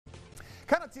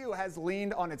Canutillo has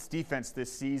leaned on its defense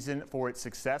this season for its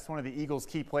success. One of the Eagles'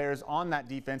 key players on that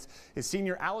defense is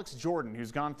senior Alex Jordan,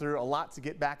 who's gone through a lot to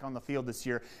get back on the field this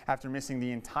year after missing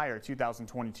the entire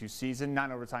 2022 season.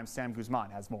 9 Overtime Sam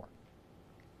Guzman has more.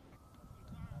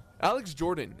 Alex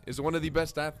Jordan is one of the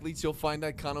best athletes you'll find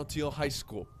at Canutillo High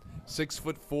School.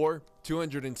 6'4",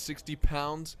 260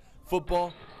 pounds,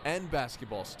 football and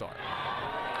basketball star.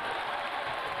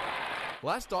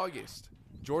 Last August,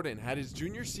 Jordan had his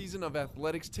junior season of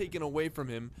athletics taken away from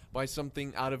him by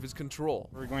something out of his control.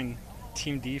 We're going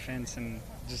team defense and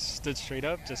just stood straight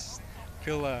up, just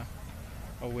feel a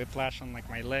whiplash on like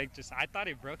my leg. I thought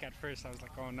it broke at first. I was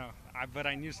like, oh no, but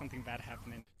I knew something bad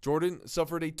happening. Jordan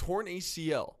suffered a torn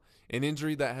ACL, an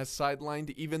injury that has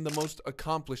sidelined even the most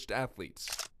accomplished athletes.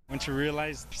 Once you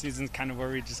realize the season's kind of where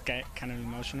we just get kind of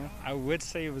emotional, I would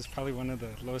say it was probably one of the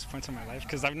lowest points of my life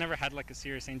because I've never had like a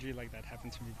serious injury like that happen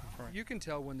to me before. You can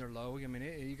tell when they're low. I mean,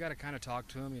 you got to kind of talk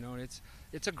to them. You know, it's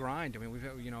a grind. I mean,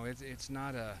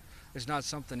 it's not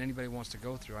something anybody wants to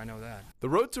go through. I know that. The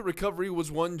road to recovery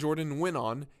was one Jordan went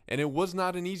on, and it was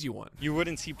not an easy one. You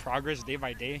wouldn't see progress day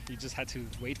by day. You just had to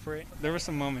wait for it. There were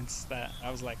some moments that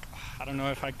I was like, oh, I don't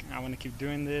know if I want to keep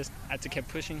doing this. I had to keep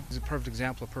pushing. He's a perfect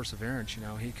example of perseverance. You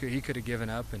know, he could have given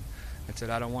up and said,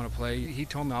 I don't want to play. He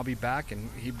told me I'll be back, and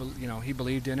he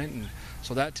believed in it. And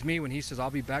so that, to me, when he says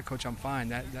I'll be back, coach, I'm fine,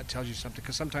 that tells you something,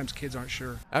 because sometimes kids aren't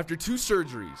sure. After 2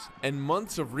 surgeries and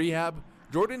months of rehab,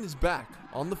 Jordan is back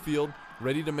on the field,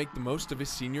 ready to make the most of his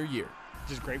senior year.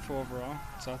 Just grateful overall.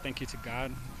 So thank you to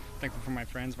God. Thankful for my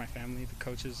friends, my family, the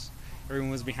coaches. Everyone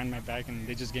was behind my back, and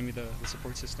they just gave me the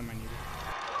support system I needed.